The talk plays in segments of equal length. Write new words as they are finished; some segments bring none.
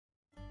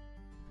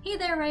Hey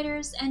there,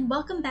 writers, and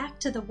welcome back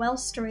to the Well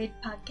Storied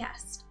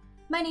podcast.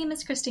 My name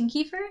is Kristen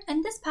Kiefer,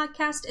 and this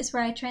podcast is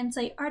where I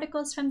translate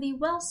articles from the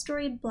Well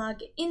Storied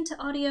blog into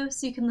audio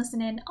so you can listen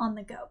in on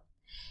the go.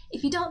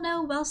 If you don't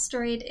know, Well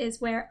Storied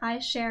is where I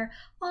share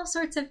all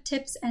sorts of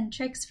tips and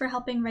tricks for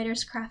helping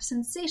writers craft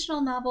sensational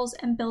novels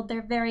and build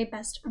their very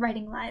best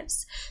writing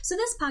lives. So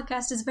this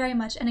podcast is very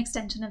much an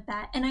extension of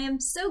that, and I am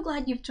so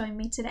glad you've joined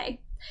me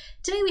today.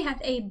 Today we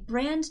have a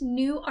brand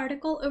new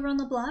article over on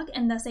the blog,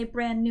 and thus a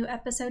brand new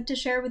episode to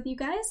share with you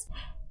guys.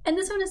 And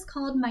this one is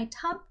called My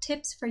Top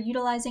Tips for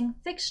Utilizing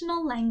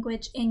Fictional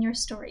Language in Your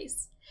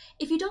Stories.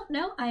 If you don't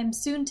know, I am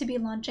soon to be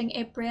launching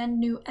a brand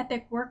new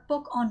epic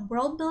workbook on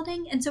world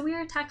building, and so we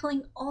are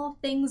tackling all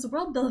things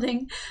world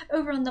building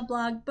over on the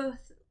blog,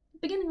 both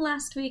beginning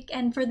last week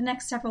and for the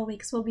next several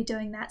weeks we'll be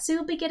doing that. So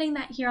you'll be getting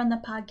that here on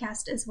the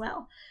podcast as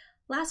well.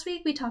 Last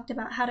week we talked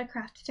about how to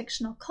craft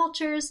fictional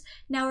cultures.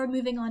 Now we're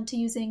moving on to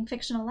using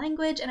fictional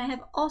language, and I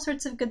have all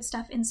sorts of good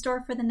stuff in store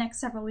for the next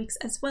several weeks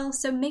as well,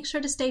 so make sure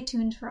to stay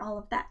tuned for all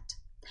of that.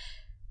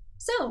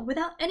 So,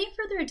 without any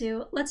further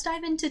ado, let's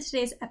dive into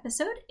today's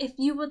episode. If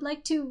you would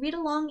like to read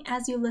along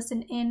as you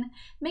listen in,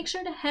 make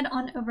sure to head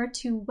on over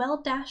to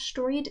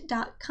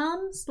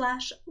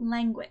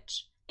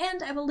well-storied.com/language.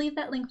 And I will leave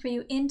that link for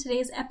you in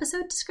today's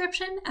episode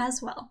description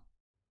as well.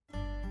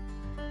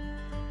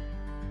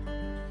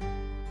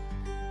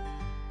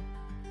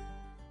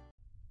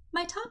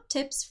 My top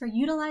tips for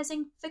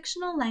utilizing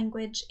fictional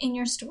language in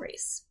your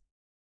stories.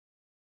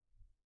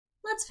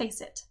 Let's face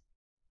it.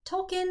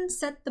 Tolkien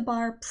set the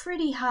bar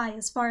pretty high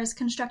as far as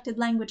constructed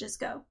languages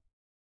go.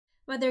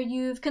 Whether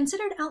you've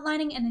considered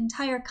outlining an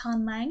entire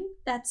conlang,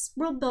 that's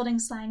world-building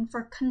slang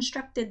for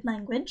constructed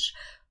language,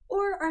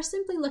 or are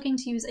simply looking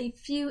to use a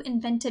few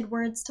invented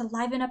words to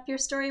liven up your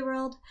story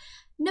world,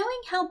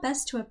 knowing how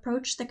best to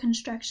approach the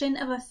construction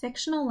of a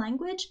fictional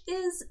language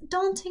is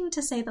daunting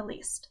to say the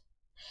least.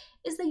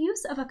 Is the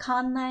use of a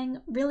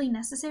conlang really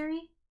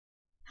necessary?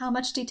 How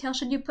much detail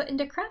should you put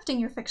into crafting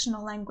your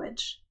fictional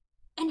language?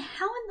 And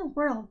how in the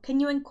world can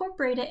you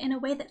incorporate it in a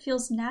way that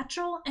feels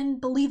natural and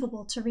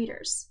believable to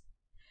readers?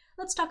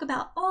 Let's talk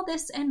about all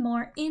this and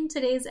more in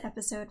today's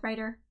episode,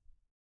 writer.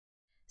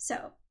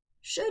 So,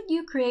 should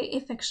you create a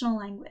fictional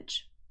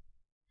language?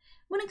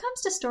 When it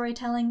comes to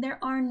storytelling,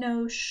 there are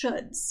no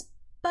shoulds.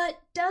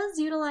 But does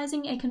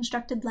utilizing a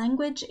constructed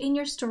language in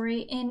your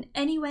story in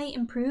any way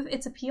improve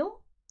its appeal?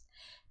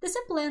 The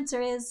simple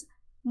answer is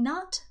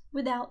not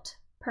without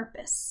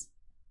purpose.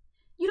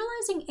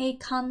 Utilizing a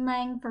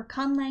conlang for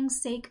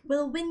conlang's sake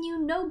will win you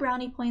no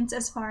brownie points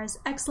as far as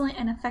excellent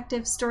and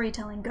effective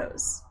storytelling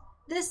goes.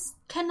 This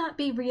cannot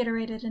be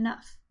reiterated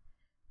enough.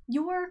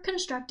 Your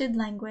constructed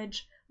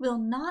language will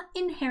not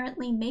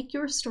inherently make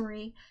your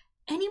story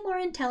any more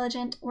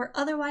intelligent or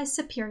otherwise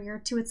superior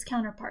to its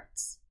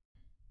counterparts.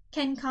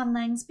 Can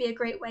conlangs be a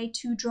great way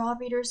to draw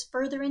readers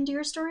further into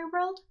your story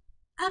world?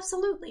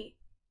 Absolutely,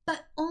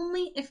 but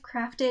only if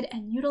crafted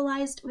and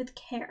utilized with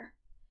care.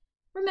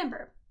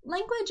 Remember,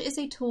 language is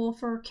a tool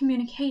for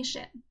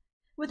communication.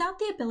 Without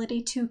the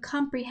ability to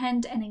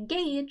comprehend and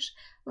engage,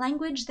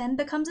 language then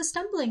becomes a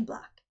stumbling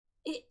block.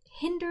 It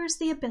hinders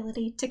the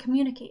ability to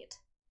communicate.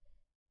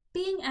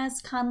 Being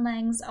as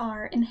conlangs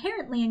are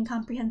inherently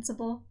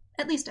incomprehensible,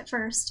 at least at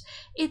first,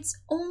 it's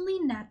only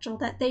natural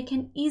that they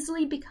can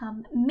easily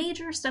become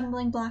major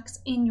stumbling blocks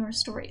in your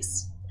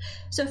stories.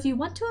 So if you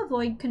want to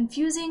avoid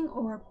confusing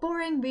or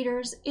boring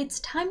readers, it's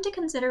time to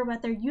consider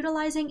whether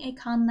utilizing a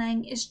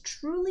conlang is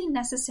truly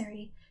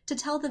necessary to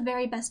tell the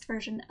very best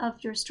version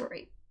of your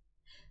story.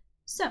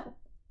 So,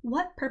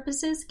 what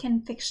purposes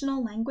can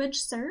fictional language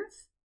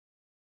serve?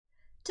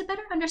 To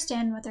better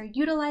understand whether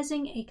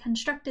utilizing a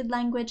constructed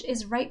language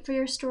is right for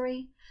your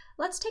story,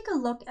 let's take a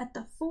look at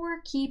the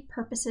 4 key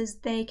purposes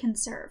they can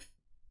serve.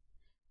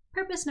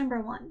 Purpose number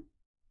 1,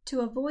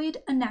 to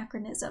avoid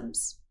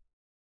anachronisms.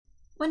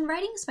 When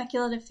writing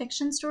speculative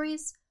fiction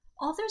stories,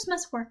 authors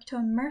must work to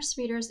immerse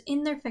readers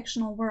in their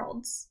fictional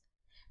worlds.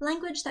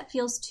 Language that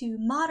feels too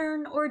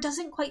modern or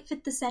doesn't quite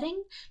fit the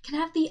setting can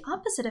have the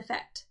opposite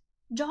effect,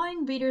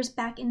 drawing readers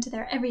back into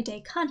their everyday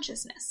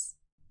consciousness.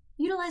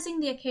 Utilizing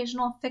the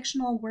occasional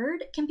fictional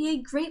word can be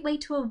a great way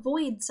to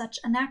avoid such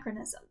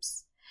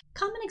anachronisms.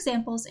 Common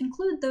examples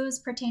include those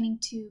pertaining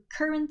to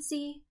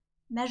currency,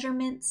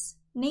 measurements,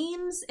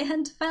 names,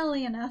 and,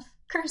 funnily enough,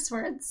 curse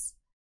words.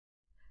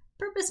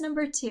 Purpose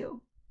number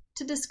 2,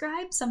 to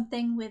describe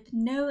something with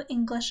no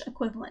English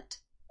equivalent,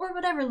 or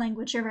whatever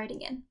language you're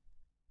writing in.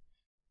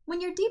 When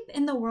you're deep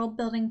in the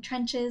world-building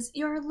trenches,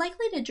 you're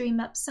likely to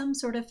dream up some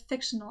sort of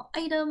fictional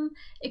item,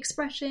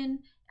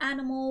 expression,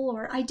 animal,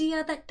 or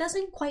idea that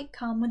doesn't quite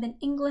come with an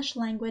English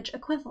language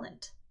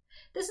equivalent.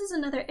 This is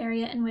another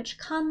area in which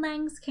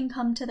conlangs can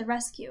come to the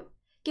rescue,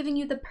 giving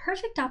you the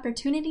perfect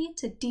opportunity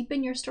to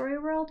deepen your story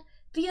world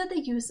via the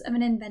use of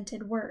an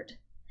invented word.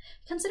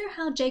 Consider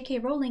how J.K.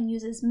 Rowling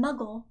uses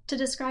muggle to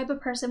describe a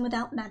person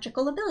without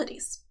magical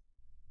abilities.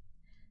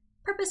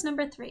 Purpose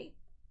number 3,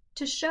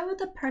 to show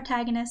the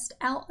protagonist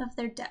out of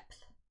their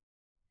depth.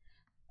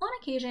 On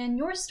occasion,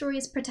 your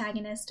story's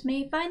protagonist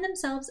may find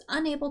themselves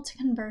unable to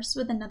converse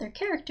with another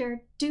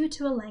character due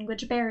to a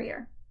language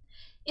barrier.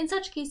 In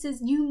such cases,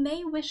 you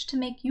may wish to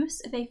make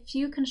use of a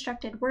few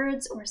constructed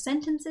words or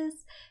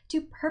sentences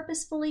to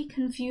purposefully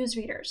confuse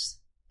readers,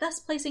 thus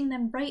placing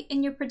them right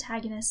in your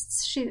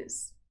protagonist's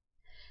shoes.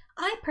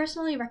 I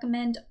personally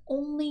recommend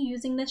only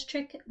using this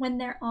trick when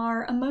there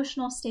are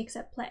emotional stakes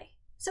at play,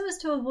 so as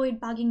to avoid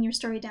bogging your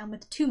story down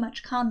with too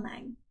much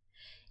conlang.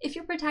 If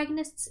your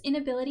protagonist's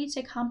inability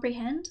to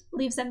comprehend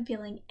leaves them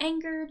feeling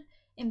angered,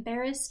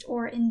 embarrassed,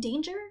 or in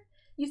danger,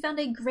 you found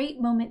a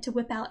great moment to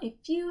whip out a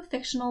few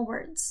fictional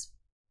words.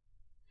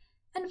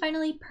 And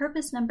finally,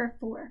 purpose number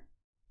 4,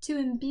 to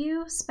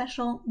imbue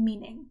special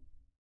meaning.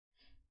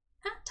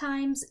 At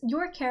times,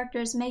 your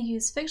characters may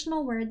use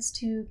fictional words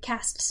to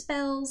cast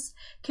spells,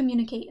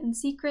 communicate in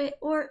secret,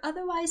 or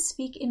otherwise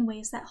speak in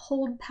ways that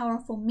hold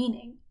powerful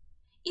meaning.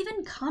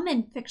 Even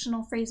common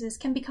fictional phrases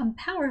can become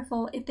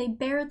powerful if they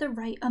bear the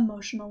right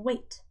emotional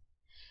weight.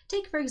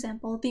 Take, for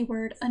example, the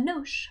word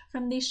anosh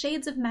from the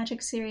Shades of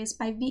Magic series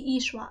by V.E.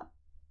 Schwab.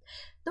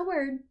 The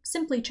word,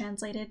 simply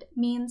translated,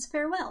 means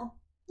farewell.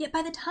 Yet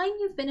by the time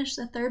you finish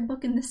the 3rd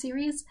book in the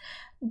series,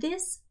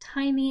 this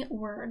tiny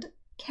word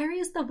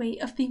carries the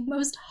weight of the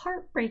most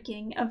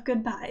heartbreaking of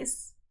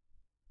goodbyes.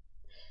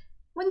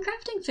 When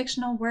crafting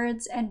fictional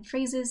words and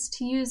phrases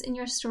to use in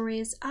your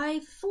stories,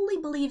 I fully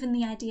believe in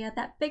the idea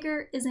that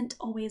bigger isn't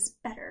always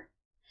better.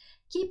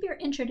 Keep your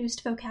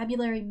introduced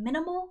vocabulary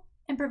minimal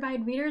and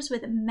provide readers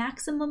with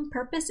maximum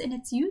purpose in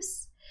its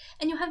use,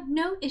 and you'll have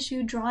no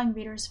issue drawing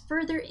readers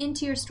further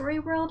into your story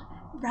world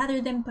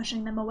rather than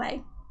pushing them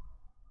away.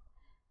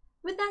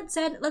 With that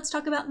said, let's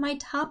talk about my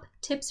top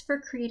tips for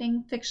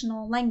creating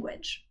fictional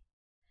language.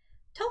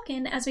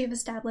 Tolkien, as we've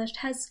established,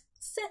 has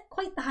set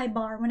quite the high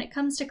bar when it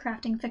comes to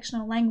crafting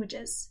fictional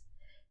languages.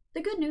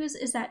 The good news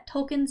is that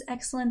Tolkien's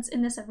excellence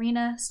in this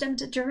arena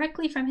stemmed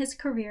directly from his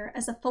career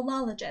as a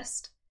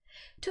philologist.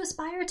 To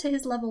aspire to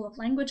his level of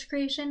language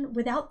creation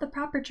without the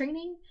proper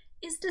training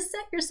is to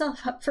set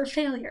yourself up for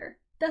failure,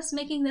 thus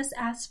making this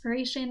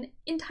aspiration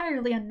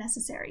entirely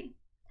unnecessary.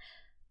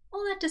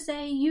 All that to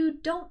say, you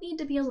don't need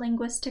to be a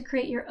linguist to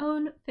create your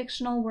own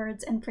fictional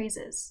words and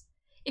phrases.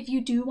 If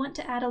you do want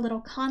to add a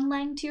little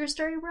conlang to your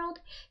story world,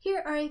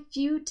 here are a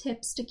few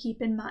tips to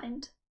keep in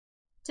mind.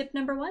 Tip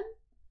number 1,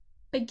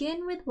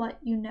 begin with what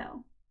you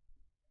know.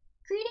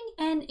 Creating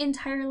an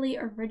entirely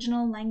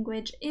original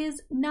language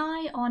is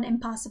nigh on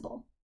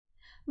impossible.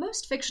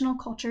 Most fictional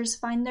cultures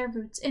find their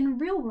roots in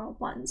real-world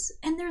ones,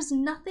 and there's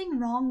nothing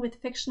wrong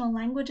with fictional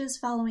languages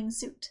following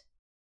suit.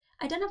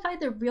 Identify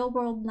the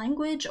real-world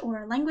language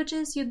or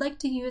languages you'd like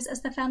to use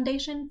as the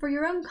foundation for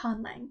your own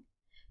conlang.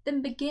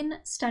 Then begin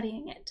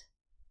studying it.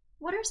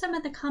 What are some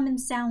of the common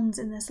sounds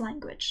in this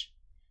language?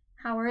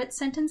 How are its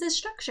sentences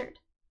structured?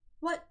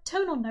 What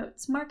tonal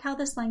notes mark how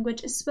this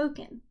language is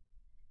spoken?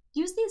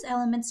 Use these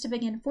elements to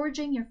begin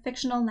forging your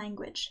fictional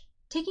language,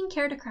 taking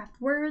care to craft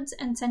words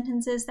and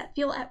sentences that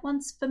feel at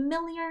once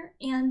familiar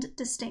and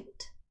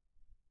distinct.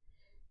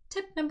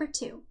 Tip number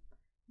 2,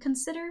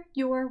 consider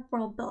your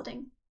world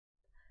building.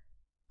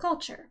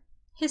 Culture,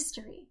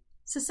 history,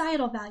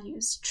 societal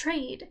values,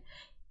 trade,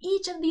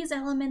 each of these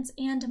elements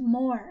and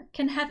more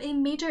can have a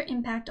major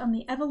impact on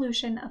the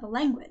evolution of a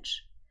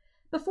language.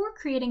 Before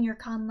creating your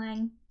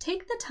conlang,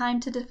 take the time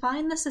to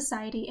define the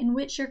society in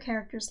which your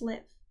characters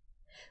live.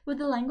 Would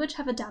the language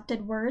have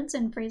adopted words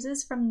and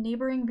phrases from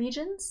neighboring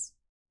regions?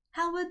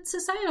 How would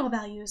societal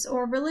values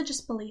or religious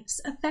beliefs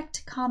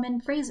affect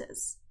common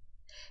phrases?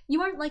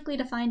 You aren't likely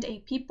to find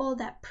a people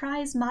that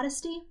prize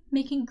modesty,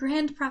 making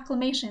grand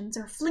proclamations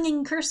or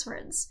flinging curse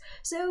words,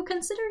 so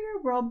consider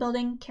your world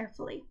building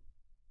carefully.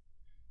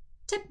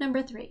 Tip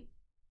number 3,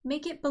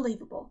 make it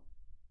believable.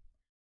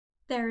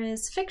 There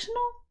is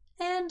fictional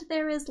and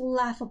there is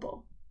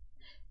laughable.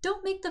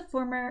 Don't mistake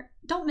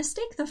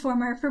the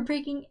former for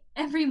breaking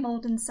every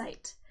mold in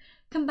sight.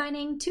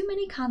 Combining too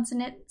many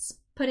consonants,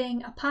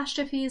 putting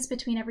apostrophes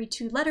between every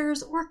 2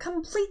 letters, or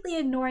completely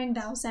ignoring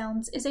vowel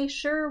sounds is a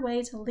sure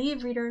way to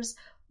leave readers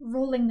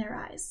rolling their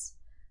eyes.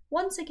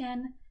 Once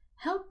again,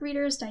 help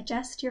readers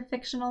digest your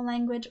fictional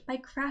language by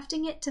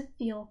crafting it to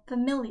feel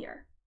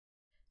familiar.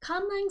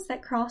 Conlangs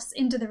that cross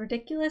into the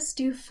ridiculous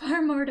do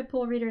far more to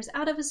pull readers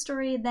out of a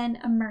story than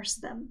immerse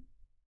them.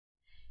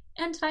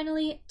 And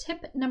finally,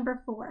 tip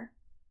number 4,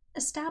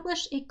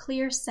 establish a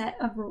clear set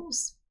of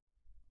rules.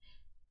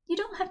 You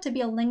don't have to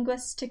be a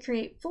linguist to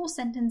create full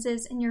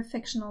sentences in your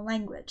fictional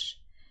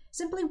language.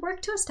 Simply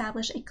work to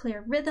establish a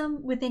clear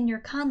rhythm within your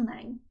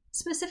conlang,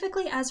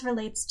 specifically as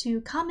relates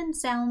to common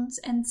sounds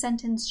and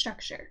sentence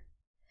structure.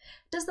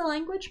 Does the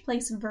language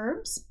place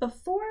verbs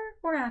before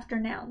or after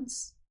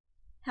nouns?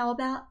 How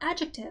about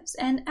adjectives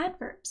and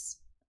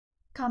adverbs?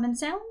 Common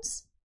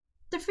sounds?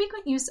 The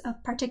frequent use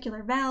of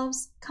particular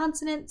vowels,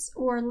 consonants,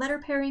 or letter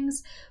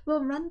pairings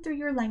will run through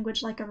your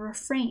language like a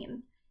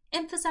refrain,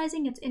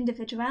 emphasizing its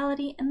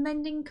individuality and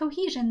lending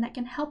cohesion that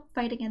can help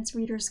fight against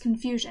readers'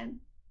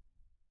 confusion.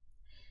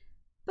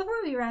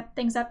 Before we wrap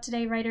things up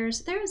today,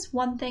 writers, there is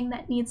one thing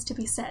that needs to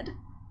be said.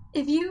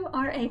 If you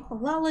are a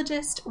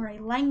philologist or a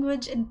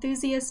language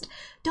enthusiast,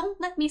 don't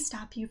let me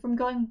stop you from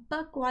going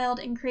buck wild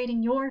and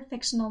creating your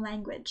fictional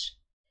language.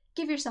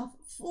 Give yourself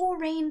full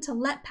rein to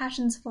let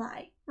passions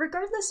fly,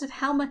 regardless of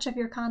how much of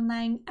your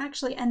conlang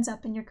actually ends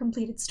up in your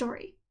completed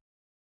story.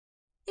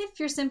 If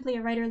you're simply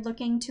a writer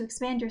looking to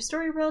expand your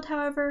story world,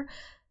 however,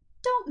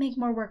 don't make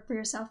more work for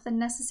yourself than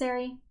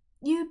necessary.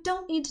 You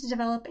don't need to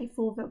develop a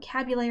full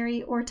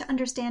vocabulary or to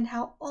understand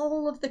how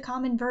all of the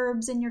common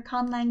verbs in your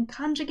conlang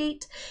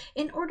conjugate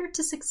in order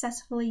to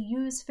successfully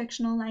use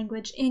fictional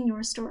language in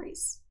your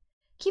stories.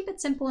 Keep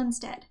it simple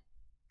instead,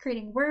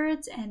 creating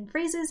words and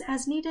phrases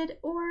as needed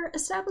or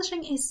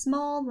establishing a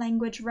small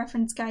language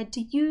reference guide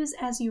to use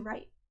as you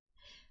write.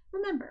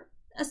 Remember,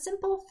 a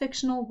simple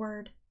fictional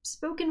word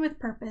spoken with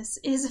purpose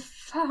is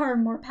far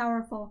more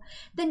powerful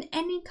than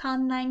any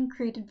conlang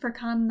created for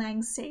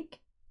conlang's sake.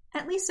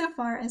 At least so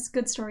far as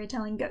good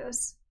storytelling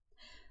goes.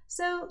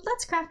 So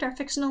let's craft our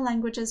fictional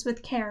languages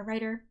with care,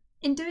 writer.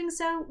 In doing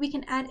so, we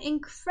can add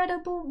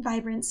incredible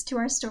vibrance to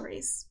our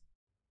stories.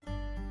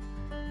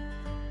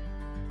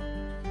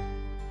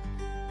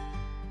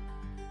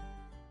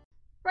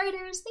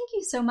 Writers, thank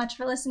you so much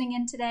for listening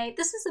in today.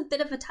 This is a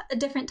bit of a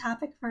different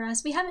topic for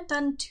us. We haven't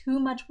done too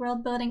much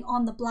world building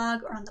on the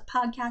blog or on the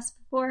podcast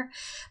before,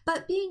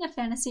 but being a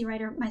fantasy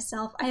writer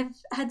myself, I've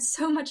had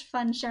so much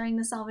fun sharing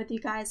this all with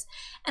you guys,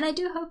 and I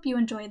do hope you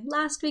enjoyed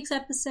last week's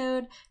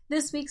episode,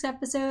 this week's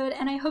episode,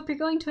 and I hope you're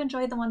going to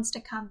enjoy the ones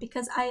to come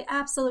because I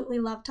absolutely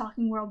love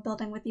talking world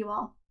building with you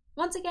all.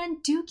 Once again,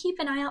 do keep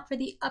an eye out for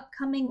the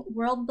upcoming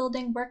world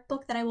building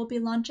workbook that I will be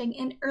launching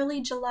in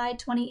early July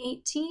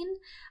 2018.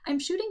 I'm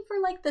shooting for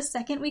like the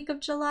second week of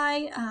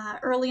July,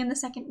 early in the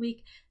second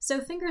week,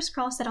 so fingers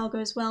crossed that all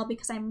goes well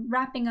because I'm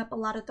wrapping up a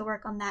lot of the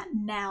work on that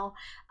now.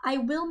 I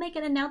will make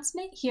an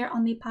announcement here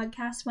on the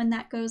podcast when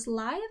that goes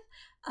live.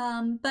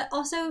 But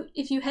also,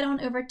 if you head on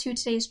over to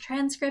today's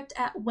transcript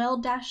at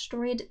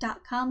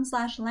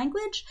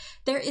well-storied.com/language,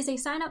 there is a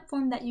sign-up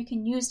form that you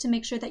can use to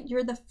make sure that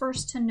you're the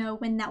first to know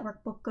when that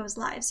workbook goes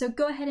live. So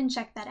go ahead and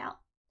check that out.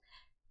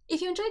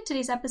 If you enjoyed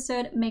today's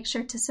episode, make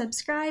sure to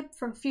subscribe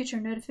for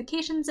future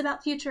notifications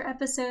about future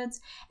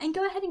episodes, and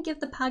go ahead and give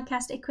the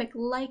podcast a quick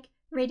like,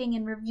 rating,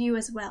 and review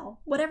as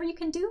well. Whatever you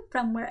can do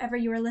from wherever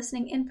you are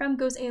listening in from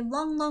goes a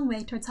long, long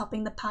way towards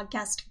helping the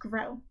podcast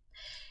grow.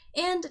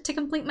 And to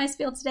complete my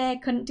spiel today, I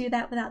couldn't do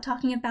that without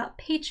talking about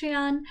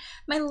Patreon.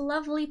 My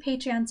lovely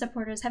Patreon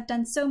supporters have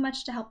done so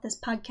much to help this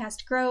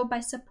podcast grow by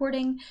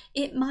supporting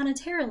it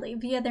monetarily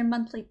via their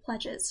monthly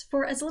pledges.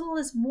 For as little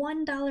as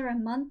 $1 a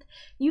month,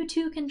 you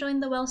too can join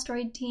the Well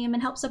Storied team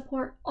and help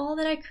support all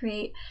that I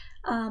create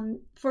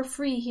for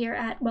free here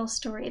at Well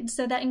Storied.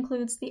 So that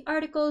includes the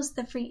articles,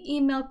 the free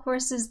email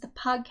courses, the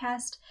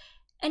podcast.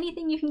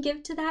 Anything you can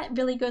give to that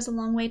really goes a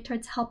long way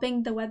towards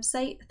helping the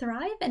website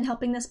thrive and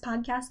helping this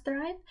podcast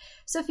thrive.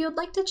 So if you would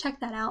like to check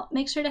that out,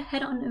 make sure to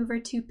head on over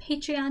to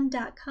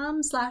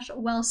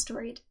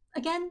patreon.com/wellstoried.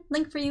 Again,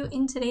 link for you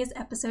in today's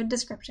episode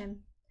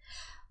description.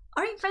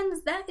 All right,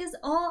 friends, that is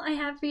all I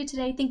have for you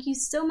today. Thank you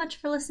so much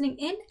for listening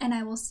in, and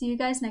I will see you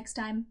guys next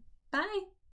time. Bye!